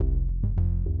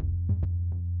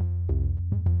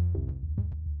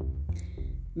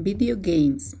Video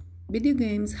games. Video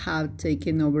games have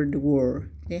taken over the world.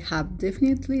 They have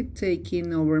definitely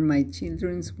taken over my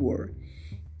children's world.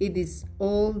 It is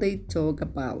all they talk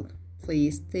about.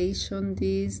 PlayStation,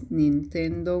 this,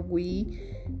 Nintendo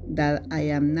Wii, that I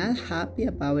am not happy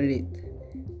about it.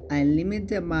 I limit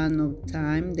the amount of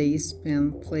time they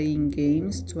spend playing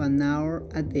games to an hour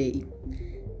a day.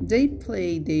 They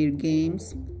play their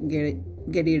games, get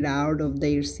it out of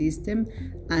their system,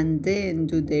 and then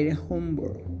do their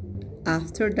homework.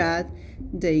 After that,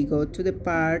 they go to the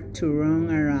park to run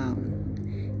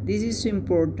around. This is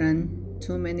important.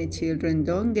 Too many children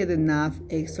don't get enough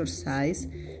exercise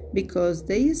because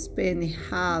they spend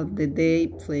half the day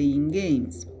playing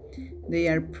games. They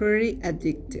are pretty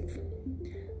addictive.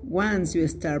 Once you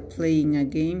start playing a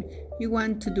game, you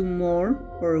want to do more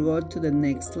or go to the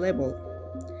next level.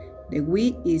 The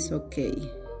Wii is okay.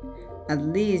 At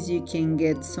least you can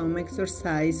get some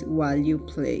exercise while you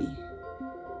play.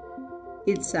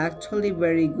 It's actually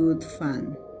very good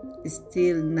fun.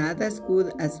 Still not as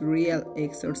good as real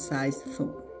exercise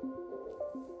though.